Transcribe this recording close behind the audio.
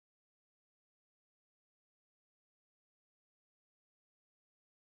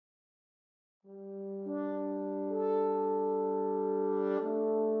In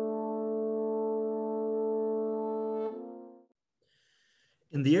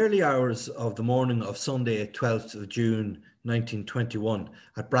the early hours of the morning of Sunday, 12th of June 1921,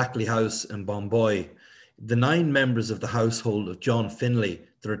 at Brackley House in Bomboy, the 9 members of the household of John Finlay,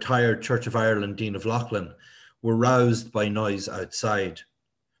 the retired Church of Ireland Dean of Leighlin, were roused by noise outside.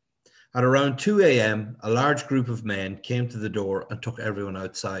 At around 2 a.m, a large group of men came to the door and took everyone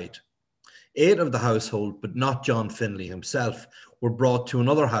outside. 8 of the household, but not John Finlay himself, were brought to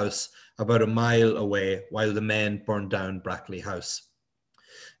another house about a mile away while the men burned down Brackley House.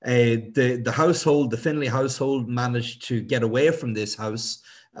 The Finlay household managed to get away from this house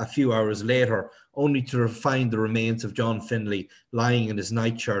a few hours later, only to find the remains of John Finlay lying in his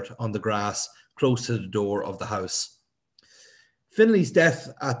nightshirt on the grass close to the door of the house. Finlay's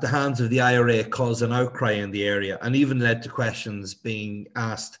death at the hands of the IRA caused an outcry in the area and even led to questions being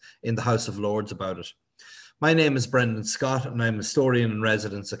asked in the House of Lords about it. My name is Brendan Scott and I'm a historian in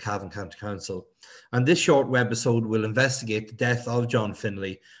residence at Cavan County Council. And this short webisode will investigate the death of John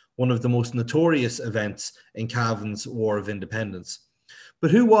Finlay, one of the most notorious events in Cavan's War of Independence.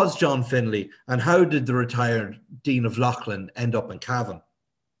 But who was John Finlay and how did the retired Dean of Leighlin end up in Cavan?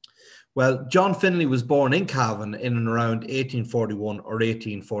 Well, John Finlay was born in Cavan in and around 1841 or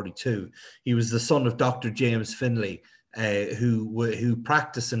 1842. He was the son of Dr. James Finlay, who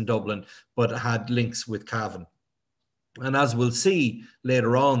practiced in Dublin but had links with Cavan. And as we'll see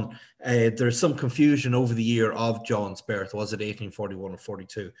later on, there's some confusion over the year of John's birth. Was it 1841 or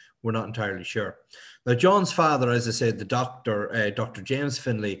 42? We're not entirely sure. Now, John's father, as I said, the Dr. James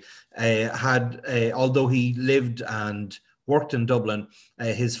Finlay, although he lived and worked in Dublin,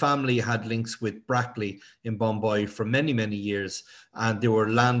 his family had links with Brackley in Bomboy for many, many years, and they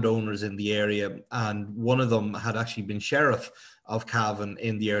were landowners in the area, and one of them had actually been sheriff of Cavan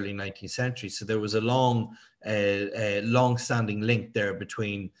in the early 19th century. So there was a long-standing link there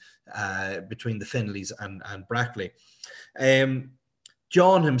between the Finlays and Brackley.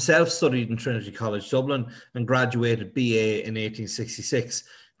 John himself studied in Trinity College Dublin and graduated BA in 1866,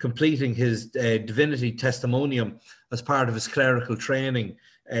 completing his divinity testimonium as part of his clerical training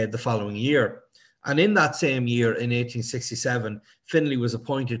the following year. And in that same year, in 1867, Finlay was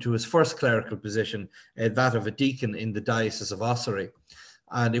appointed to his first clerical position, that of a deacon in the Diocese of Ossory.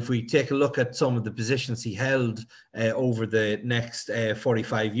 And if we take a look at some of the positions he held over the next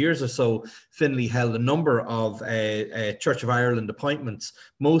 45 years or so, Finlay held a number of Church of Ireland appointments,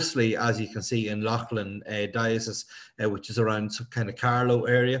 mostly, as you can see, in Leighlin Diocese, which is around some kind of Carlow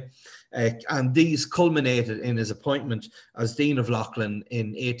area. And these culminated in his appointment as Dean of Leighlin in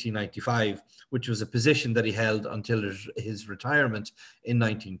 1895, which was a position that he held until his retirement in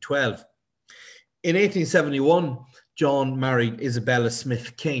 1912. In 1871, John married Isabella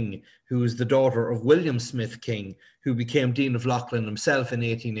Smith King, who was the daughter of William Smith King, who became Dean of Leighlin himself in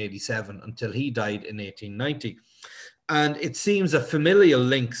 1887 until he died in 1890. And it seems that familial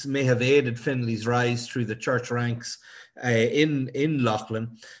links may have aided Finlay's rise through the church ranks in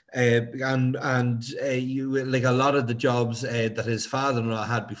Leighlin, like a lot of the jobs that his father-in-law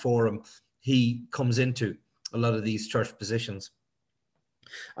had before him, he comes into a lot of these church positions.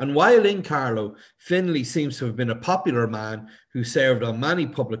 And while in Carlow, Finlay seems to have been a popular man who served on many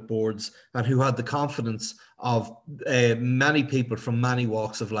public boards and who had the confidence of many people from many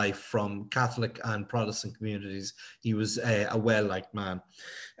walks of life, from Catholic and Protestant communities. He was a well-liked man.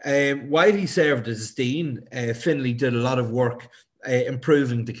 While he served as dean, Finlay did a lot of work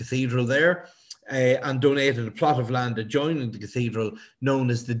improving the cathedral there, and donated a plot of land adjoining the cathedral known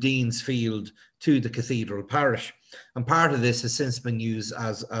as the Dean's Field to the cathedral parish. And part of this has since been used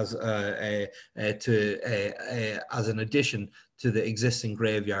as an addition to the existing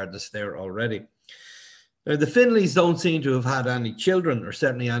graveyard that's there already. Now, the Finlays don't seem to have had any children, or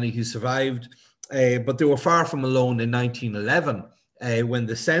certainly any who survived, but they were far from alone in 1911. When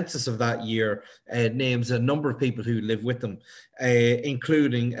the census of that year names a number of people who live with them,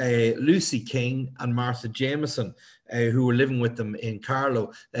 including Lucy King and Martha Jameson, who were living with them in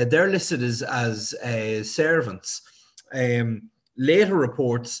Carlow. They're listed as servants. Later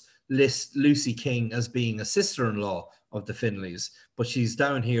reports list Lucy King as being a sister-in-law of the Finlays, but she's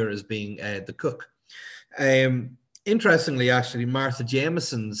down here as being the cook. Interestingly, actually, Martha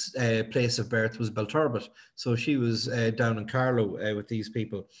Jameson's place of birth was Belturbet, so she was down in Carlow with these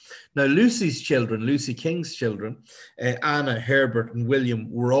people. Now, Lucy's children, Lucy King's children, Anna, Herbert, and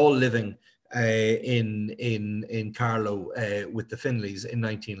William, were all living in Carlow with the Finlays in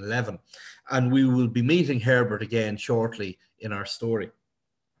 1911, and we will be meeting Herbert again shortly in our story.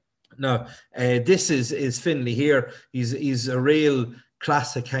 Now, this is Finlay here. He's a real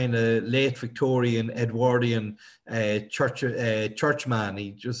classic kind of late Victorian Edwardian churchman.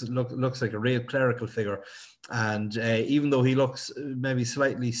 He just looks like a real clerical figure. And even though he looks maybe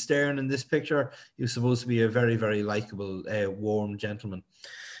slightly stern in this picture, he was supposed to be a very, very likable, warm gentleman.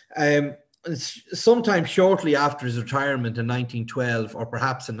 Sometime shortly after his retirement in 1912, or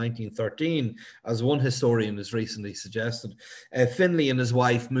perhaps in 1913, as one historian has recently suggested, Finlay and his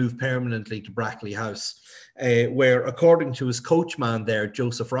wife moved permanently to Brackley House, where, according to his coachman there,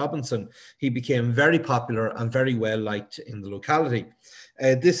 Joseph Robinson, he became very popular and very well liked in the locality.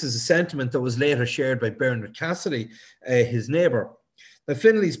 This is a sentiment that was later shared by Bernard Cassidy, his neighbour. Now,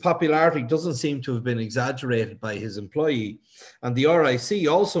 Finlay's popularity doesn't seem to have been exaggerated by his employee, and the RIC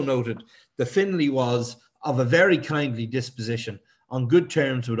also noted that Finlay was of a very kindly disposition, on good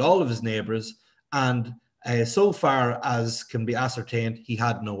terms with all of his neighbours, and so far as can be ascertained, he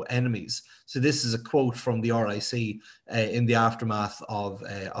had no enemies. So this is a quote from the RIC in the aftermath of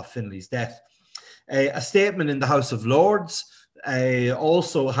Finlay's death. A statement in the House of Lords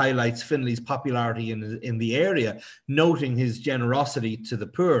also highlights Finlay's popularity in the area, noting his generosity to the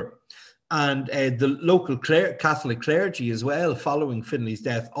poor. And the local Catholic clergy as well, following Finlay's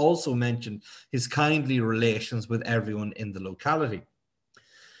death, also mentioned his kindly relations with everyone in the locality.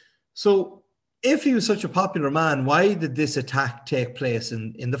 So if he was such a popular man, why did this attack take place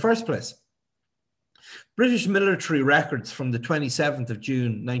in the first place? British military records from the 27th of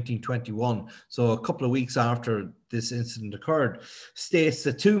June 1921, so a couple of weeks after this incident occurred, states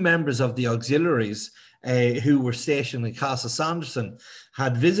that 2 members of the auxiliaries who were stationed in Castle Sanderson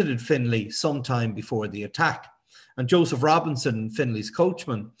had visited Finlay sometime before the attack. And Joseph Robinson, Finlay's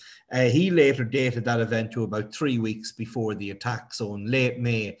coachman, he later dated that event to about 3 weeks before the attack. So in late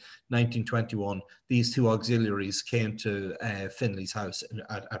May 1921, these 2 auxiliaries came to Finlay's house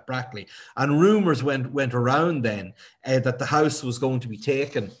at Brackley. And rumours went around then that the house was going to be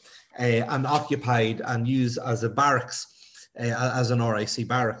taken and occupied and used as a barracks, as an RIC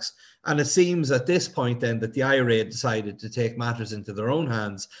barracks. And it seems at this point then that the IRA decided to take matters into their own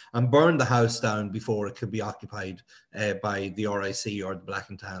hands and burn the house down before it could be occupied by the RIC or the Black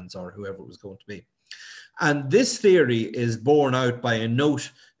and Tans or whoever it was going to be. And this theory is borne out by a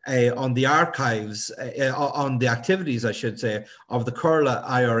note on the archives, on the activities, I should say, of the Curla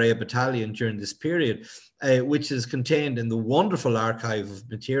IRA battalion during this period, which is contained in the wonderful archive of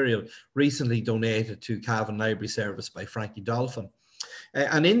material recently donated to Cavan Library Service by Frankie Dolphin.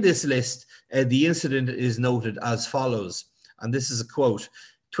 And in this list, the incident is noted as follows, and this is a quote: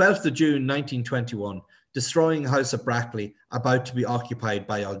 12th of June 1921, destroying house at Brackley, about to be occupied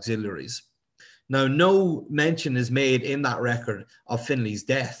by auxiliaries. Now, no mention is made in that record of Finlay's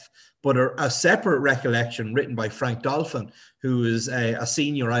death, but a separate recollection written by Frank Dolphin, who is a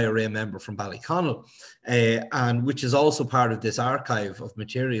senior IRA member from Ballyconnell, and which is also part of this archive of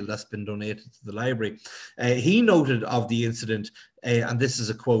material that's been donated to the library. He noted of the incident, and this is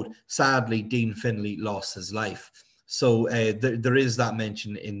a quote: sadly, Dean Finlay lost his life. So there is that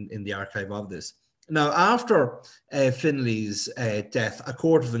mention in the archive of this. Now, after Finlay's death, a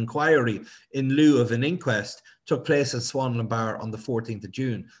court of inquiry in lieu of an inquest took place at Swanland Bar on the 14th of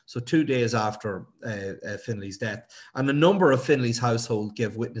June, so 2 days after Finlay's death. And a number of Finlay's household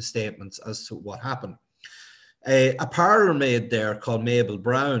gave witness statements as to what happened. A parlour maid there called Mabel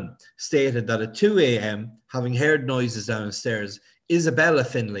Brown stated that at 2 a.m., having heard noises downstairs, Isabella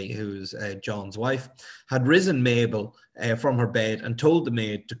Finlay, who's John's wife, had risen Mabel from her bed and told the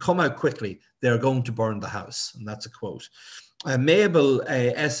maid to come out quickly. They're going to burn the house. And that's a quote. Mabel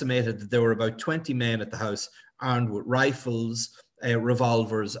estimated that there were about 20 men at the house armed with rifles,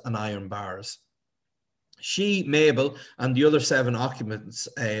 revolvers and iron bars. She, Mabel, and the other 7 occupants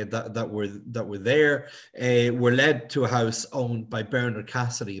that were there were led to a house owned by Bernard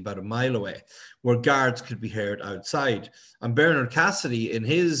Cassidy about a mile away, where guards could be heard outside. And Bernard Cassidy, in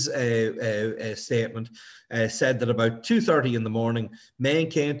his statement, said that about 2:30 in the morning, men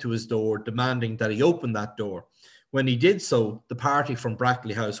came to his door demanding that he open that door. When he did so, the party from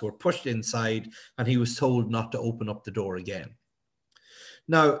Brackley House were pushed inside and he was told not to open up the door again.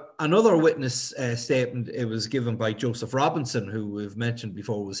 Now, another witness statement, it was given by Joseph Robinson, who we've mentioned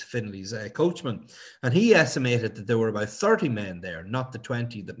before was Finlay's coachman, and he estimated that there were about 30 men there, not the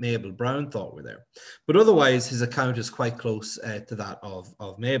 20 that Mabel Brown thought were there. But otherwise, his account is quite close to that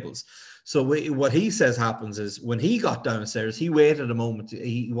of Mabel's. So what he says happens is when he got downstairs, he waited a moment,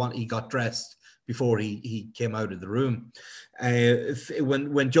 he got dressed before he came out of the room.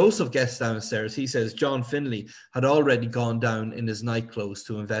 When Joseph gets downstairs, he says John Finlay had already gone down in his night clothes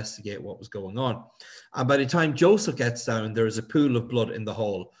to investigate what was going on. And by the time Joseph gets down, there is a pool of blood in the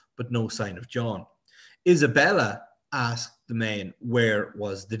hall, but no sign of John. Isabella asked the men, where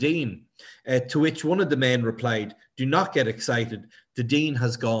was the Dean? To which one of the men replied, "Do not get excited. The Dean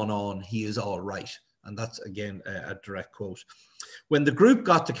has gone on. He is all right." And that's, again, a direct quote. When the group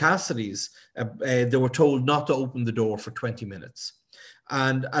got to Cassidy's, they were told not to open the door for 20 minutes.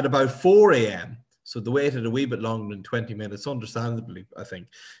 And at about 4 a.m., so they waited a wee bit longer than 20 minutes, understandably, I think,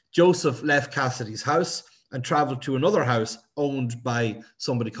 Joseph left Cassidy's house and travelled to another house owned by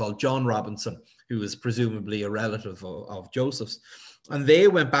somebody called John Robinson, who was presumably a relative of Joseph's. And they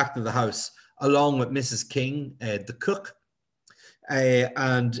went back to the house along with Mrs. King, the cook,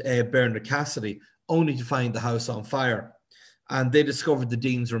 and Bernard Cassidy, only to find the house on fire. And they discovered the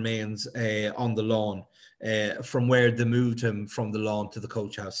Dean's remains on the lawn, from where they moved him from the lawn to the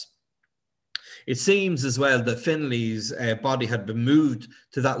coach house. It seems as well that Finlay's body had been moved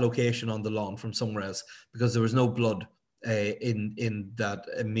to that location on the lawn from somewhere else, because there was no blood in that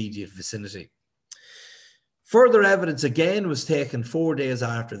immediate vicinity. Further evidence again was taken 4 days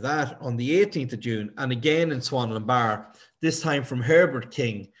after that, on the 18th of June, and again in Swanland Bar, this time from Herbert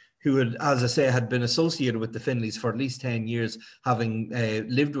King, who had, as I say, had been associated with the Finlays for at least 10 years, having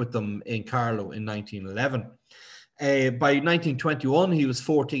lived with them in Carlow in 1911. By 1921, he was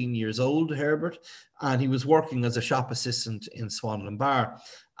 14 years old, Herbert, and he was working as a shop assistant in Swanland Bar.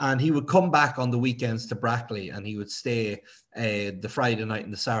 And he would come back on the weekends to Brackley, and he would stay the Friday night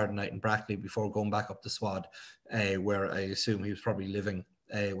and the Saturday night in Brackley before going back up to Swad, where I assume he was probably living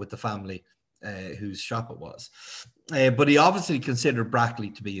with the family whose shop it was. But he obviously considered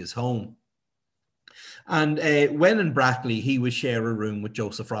Brackley to be his home. And when in Brackley, he would share a room with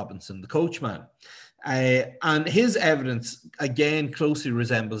Joseph Robinson, the coachman. And his evidence, again, closely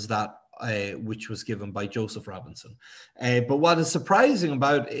resembles that which was given by Joseph Robinson. But what is surprising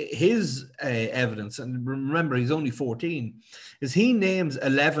about his evidence, and remember, he's only 14, is he names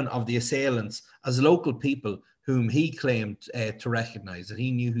 11 of the assailants as local people whom he claimed to recognize, and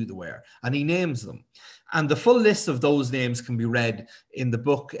he knew who they were, and he names them. And the full list of those names can be read in the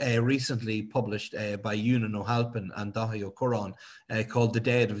book recently published by Ewan O'Halpin and Dahi O'Curran called The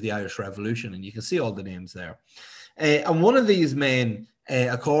Dead of the Irish Revolution, and you can see all the names there. And one of these men,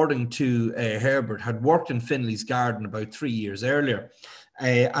 according to Herbert, had worked in Finlay's garden about 3 years earlier,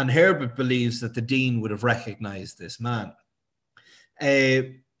 and Herbert believes that the Dean would have recognized this man.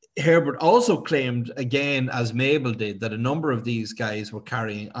 Herbert also claimed, again, as Mabel did, that a number of these guys were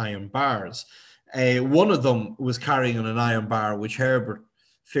carrying iron bars. One of them was carrying an iron bar, which Herbert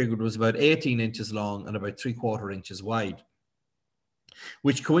figured was about 18 inches long and about 3/4 inches wide,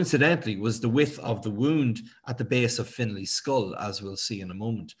 which coincidentally was the width of the wound at the base of Finlay's skull, as we'll see in a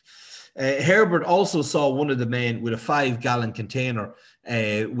moment. Herbert also saw one of the men with a 5-gallon container,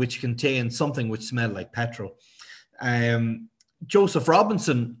 which contained something which smelled like petrol. Joseph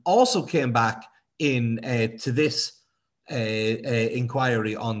Robinson also came back in to this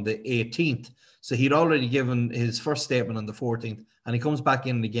inquiry on the 18th. So he'd already given his first statement on the 14th, and he comes back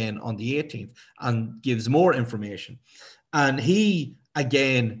in again on the 18th and gives more information. And he,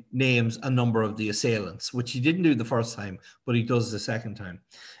 again, names a number of the assailants, which he didn't do the first time, but he does the second time.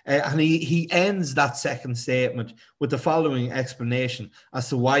 And he ends that second statement with the following explanation as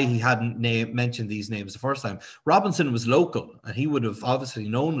to why he hadn't mentioned these names the first time. Robinson was local, and he would have obviously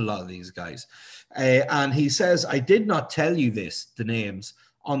known a lot of these guys. And he says, "I did not tell you the names,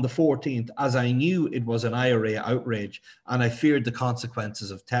 on the 14th, as I knew it was an IRA outrage, and I feared the consequences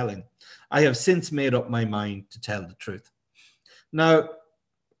of telling. I have since made up my mind to tell the truth." Now,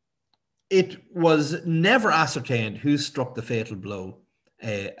 it was never ascertained who struck the fatal blow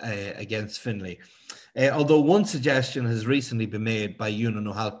against Finlay, although one suggestion has recently been made by Ewan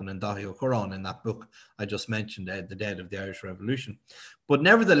O'Halpin and Dahi O'Curran in that book I just mentioned, The Dead of the Irish Revolution. But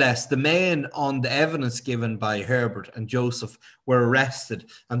nevertheless, the men on the evidence given by Herbert and Joseph were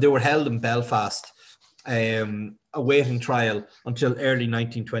arrested, and they were held in Belfast awaiting trial until early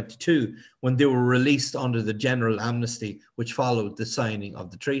 1922, when they were released under the general amnesty which followed the signing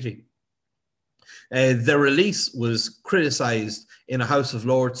of the treaty. Their release was criticised in a House of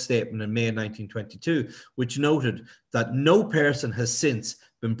Lords statement in May 1922, which noted that no person has since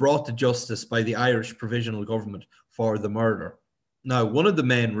been brought to justice by the Irish Provisional Government for the murder. Now, one of the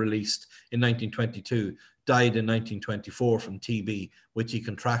men released in 1922 died in 1924 from TB, which he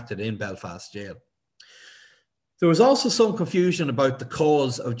contracted in Belfast jail. There was also some confusion about the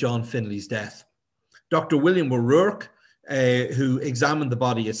cause of John Finlay's death. Dr. William O'Rourke, who examined the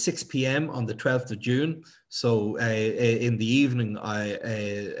body at 6 p.m. on the 12th of June, so in the evening of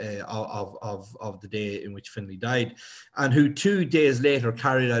the day in which Finlay died, and who 2 days later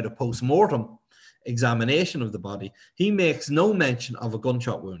carried out a post-mortem examination of the body, he makes no mention of a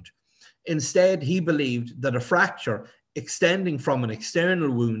gunshot wound. Instead, he believed that a fracture extending from an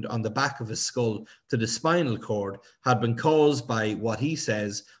external wound on the back of his skull to the spinal cord had been caused by what he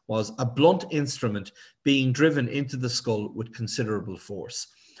says was a blunt instrument being driven into the skull with considerable force.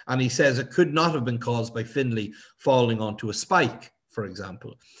 And he says it could not have been caused by Finlay falling onto a spike, for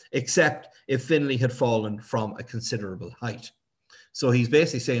example, except if Finlay had fallen from a considerable height. So he's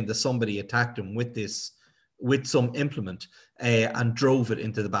basically saying that somebody attacked him with some implement and drove it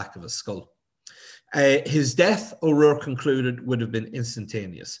into the back of his skull. His death, O'Rourke concluded, would have been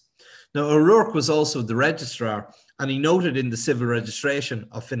instantaneous. Now, O'Rourke was also the registrar, and he noted in the civil registration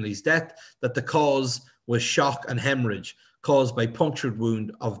of Finlay's death that the cause was shock and hemorrhage caused by punctured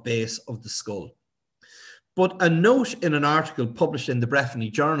wound of base of the skull. But a note in an article published in the Breffni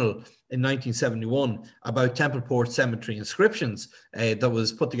Journal in 1971 about Templeport Cemetery inscriptions that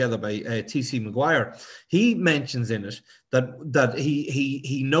was put together by T.C. Maguire, he mentions in it that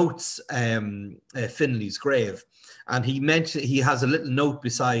he notes Finlay's grave, and he has a little note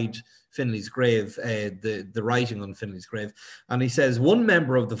beside Finlay's grave, the writing on Finlay's grave, and he says, one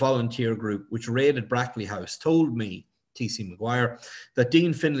member of the volunteer group which raided Brackley House told me, T.C. Maguire, that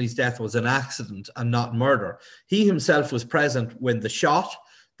Dean Finlay's death was an accident and not murder. He himself was present when the shot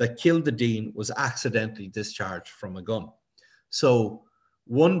that killed the Dean was accidentally discharged from a gun. So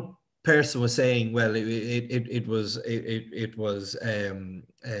one person was saying, well, it was a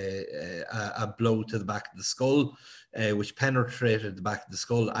blow to the back of the skull, which penetrated the back of the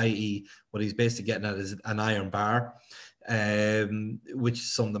skull, i.e. what he's basically getting at is an iron bar, which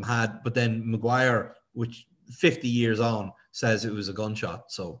some of them had. But then Maguire, which 50 years on, says it was a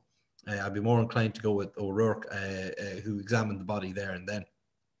gunshot. So I'd be more inclined to go with O'Rourke, who examined the body there and then.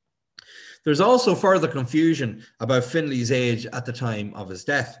 There's also further confusion about Finlay's age at the time of his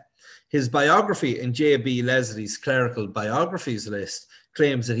death. His biography in J.B. Leslie's clerical biographies list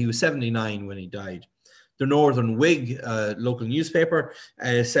claims that he was 79 when he died. The Northern Whig, local newspaper,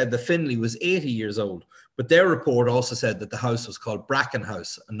 said that Finlay was 80 years old, but their report also said that the house was called Bracken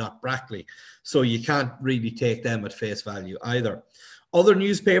House and not Brackley, so you can't really take them at face value either. Other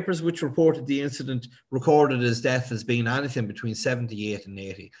newspapers which reported the incident recorded his death as being anything between 78 and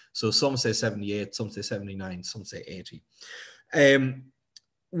 80. So some say 78, some say 79, some say 80.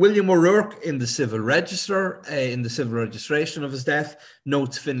 William O'Rourke in the civil register, in the civil registration of his death,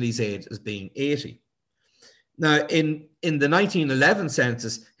 notes Finlay's age as being 80. Now, in the 1911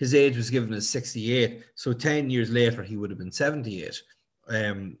 census, his age was given as 68. So 10 years later, he would have been 78.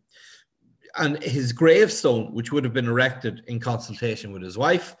 And his gravestone, which would have been erected in consultation with his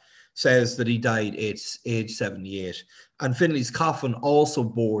wife, says that he died age 78. And Finlay's coffin also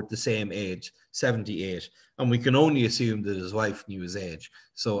bore the same age, 78. And we can only assume that his wife knew his age.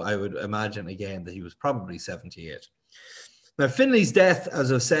 So I would imagine, again, that he was probably 78. Now, Finlay's death,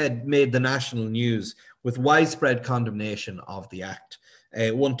 as I've said, made the national news with widespread condemnation of the act.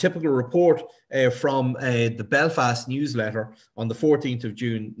 One typical report from the Belfast newsletter on the 14th of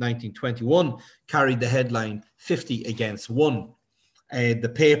June 1921 carried the headline 50 against 1.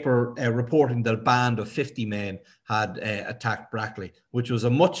 The paper reporting that a band of 50 men had attacked Brackley, which was a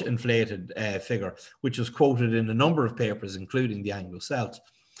much inflated figure, which was quoted in a number of papers, including the Anglo-Celt.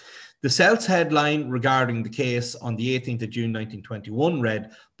 The Celt's headline regarding the case on the 18th of June 1921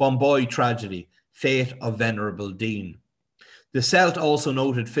 read, Bomboy Tragedy, Fate of Venerable Dean. The Celt also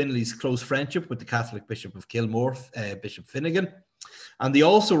noted Finlay's close friendship with the Catholic Bishop of Kilmore, Bishop Finnegan, and they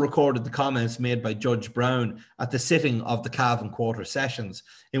also recorded the comments made by Judge Brown at the sitting of the Cavan Quarter Sessions,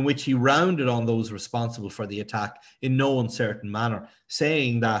 in which he rounded on those responsible for the attack in no uncertain manner,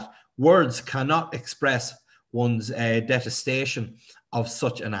 saying that words cannot express one's detestation of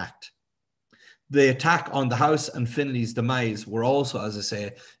such an act. The attack on the house and Finlay's demise were also, as I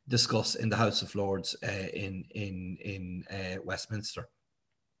say, discussed in the House of Lords in Westminster.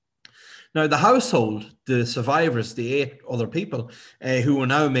 Now, the household, the survivors, the 8 other people who were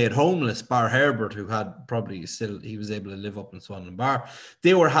now made homeless, bar Herbert, who had probably still, he was able to live up in Swanland Bar,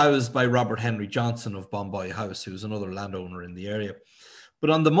 they were housed by Robert Henry Johnson of Bomboy House, who was another landowner in the area. But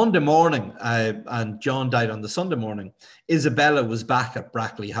on the Monday morning, and John died on the Sunday morning, Isabella was back at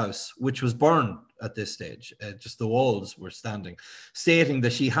Brackley House, which was burned at this stage. Just the walls were standing, stating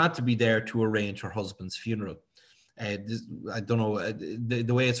that she had to be there to arrange her husband's funeral. I don't know,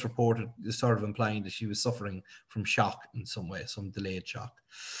 the way it's reported is sort of implying that she was suffering from shock in some way, some delayed shock.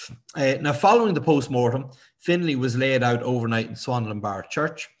 Now, following the post-mortem, Finlay was laid out overnight in Swanland Bar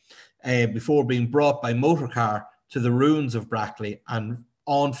Church before being brought by motor car to the ruins of Brackley and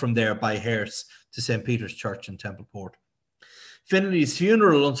on from there by hearse to St. Peter's Church in Templeport. Finlay's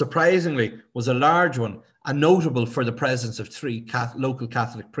funeral, unsurprisingly, was a large one and notable for the presence of 3 local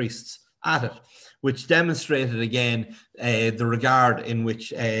Catholic priests at it, which demonstrated again the regard in which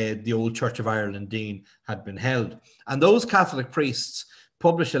the old Church of Ireland Dean had been held. And those Catholic priests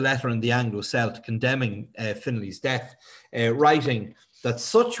published a letter in the Anglo-Celt condemning Finlay's death, writing that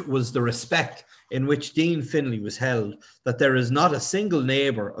such was the respect in which Dean Finlay was held that there is not a single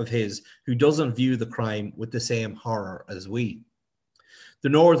neighbour of his who doesn't view the crime with the same horror as we. The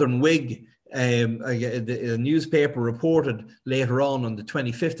Northern Whig, a newspaper, reported later on the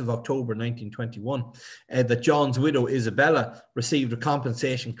 25th of October 1921 that John's widow Isabella received a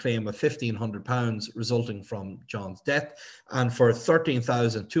compensation claim of £1,500 resulting from John's death, and for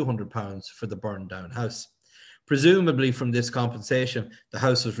 £13,200 for the burned down house. Presumably from this compensation, the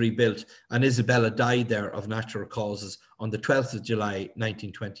house was rebuilt, and Isabella died there of natural causes on the 12th of July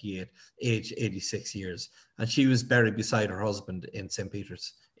 1928, aged 86 years, and she was buried beside her husband in St.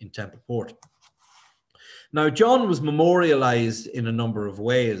 Peter's in Templeport. Now, John was memorialized in a number of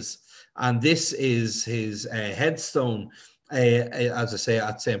ways, and this is his headstone, as I say,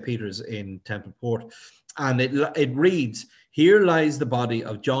 at St. Peter's in Templeport, and it reads, "Here lies the body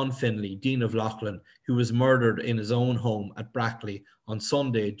of John Finlay, Dean of Leighlin, who was murdered in his own home at Brackley on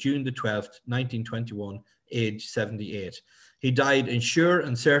Sunday, June the 12th, 1921, aged 78. He died in sure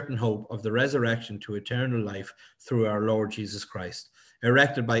and certain hope of the resurrection to eternal life through our Lord Jesus Christ.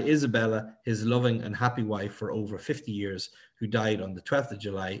 Erected by Isabella, his loving and happy wife for over 50 years, who died on the 12th of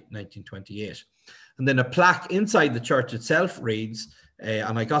July, 1928. And then a plaque inside the church itself reads,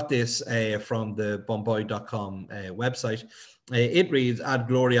 and I got this from the bomboy.com website, it reads, Ad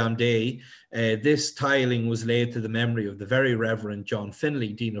Gloriam Dei, this tiling was laid to the memory of the very Reverend John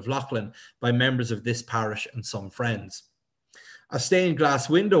Finlay, Dean of Leighlin, by members of this parish and some friends. A stained glass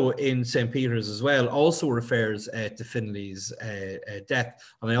window in St. Peter's as well also refers to Finlay's death.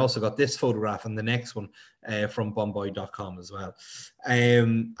 And I also got this photograph and the next one from bomboy.com as well.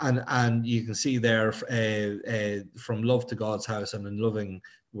 And you can see there from Love to God's House and in Loving,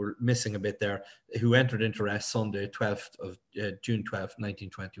 we're missing a bit there, who entered into rest Sunday, 12th of June 12th,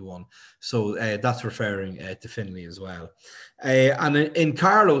 1921. So that's referring to Finlay as well. And in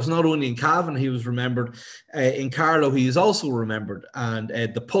Carlow, it's not only in Cavan he was remembered, in Carlow he is also remembered. And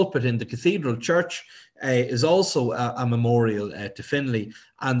the pulpit in the Cathedral Church is also a memorial to Finlay.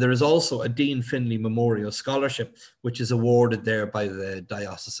 And there is also a Dean Finlay Memorial Scholarship, which is awarded there by the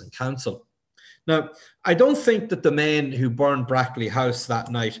Diocesan Council. Now, I don't think that the men who burned Brackley House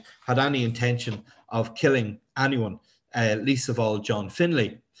that night had any intention of killing anyone, least of all John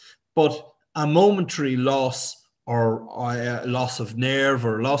Finlay. But a momentary loss or loss of nerve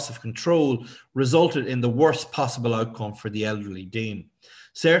or loss of control resulted in the worst possible outcome for the elderly Dean.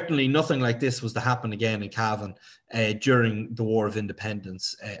 Certainly nothing like this was to happen again in Cavan during the War of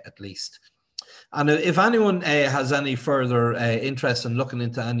Independence, at least. And if anyone has any further interest in looking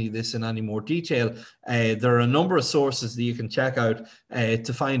into any of this in any more detail, there are a number of sources that you can check out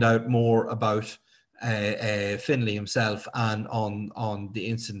to find out more about Finlay himself and on the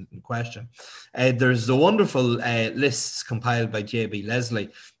incident in question. There's the wonderful lists compiled by J.B. Leslie,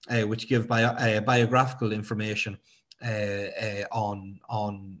 which give biographical information on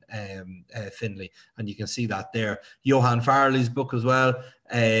Finlay, and you can see that there. Johann Farley's book as well,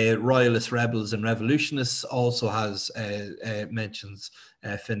 Royalist Rebels and Revolutionists, also has mentions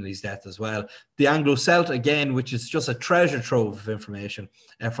Finlay's death as well. The Anglo-Celt, again, which is just a treasure trove of information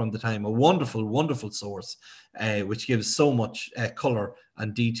from the time, a wonderful, wonderful source, which gives so much colour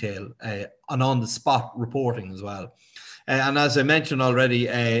and detail and on-the-spot reporting as well. And as I mentioned already,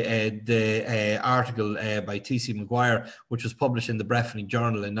 the article by T.C. Maguire, which was published in the Breffni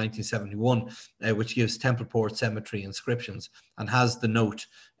Journal in 1971, which gives Templeport Cemetery inscriptions and has the note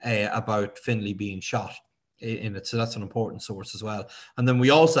about Finlay being shot in it. So that's an important source as well. And then we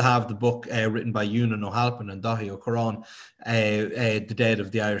also have the book written by Ewan O'Halpin and Dahi O'Coran, The Dead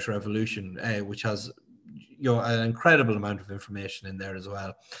of the Irish Revolution, which has an incredible amount of information in there as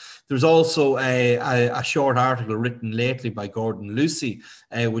well. There's also a short article written lately by Gordon Lucy,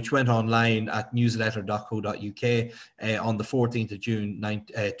 which went online at newsletter.co.uk on the 14th of June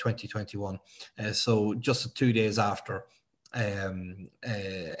 2021. So just 2 days after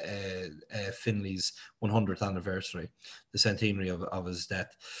Finlay's 100th anniversary, the centenary of his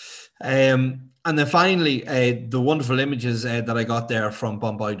death. And then finally, the wonderful images that I got there from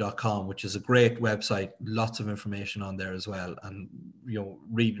bomboy.com, which is a great website, lots of information on there as well, and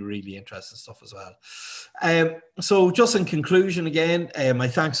really, really interesting stuff as well. So just in conclusion, again, my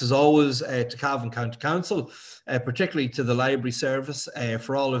thanks as always to Cavan County Council, particularly to the Library Service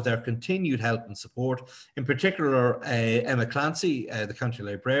for all of their continued help and support, in particular Emma Clancy, the County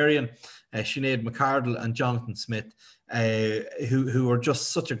Librarian, Sinead McCardle and Jonathan Smith who are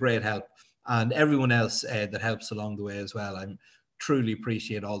just such a great help, and everyone else that helps along the way as well. I'm truly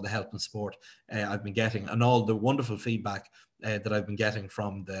appreciate all the help and support I've been getting, and all the wonderful feedback that I've been getting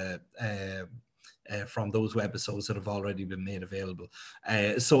from those webisodes that have already been made available.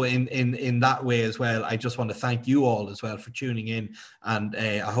 So in that way as well, I just want to thank you all as well for tuning in, and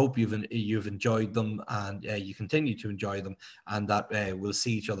I hope you've enjoyed them, and you continue to enjoy them, and that we'll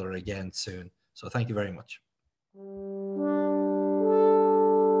see each other again soon. So thank you very much.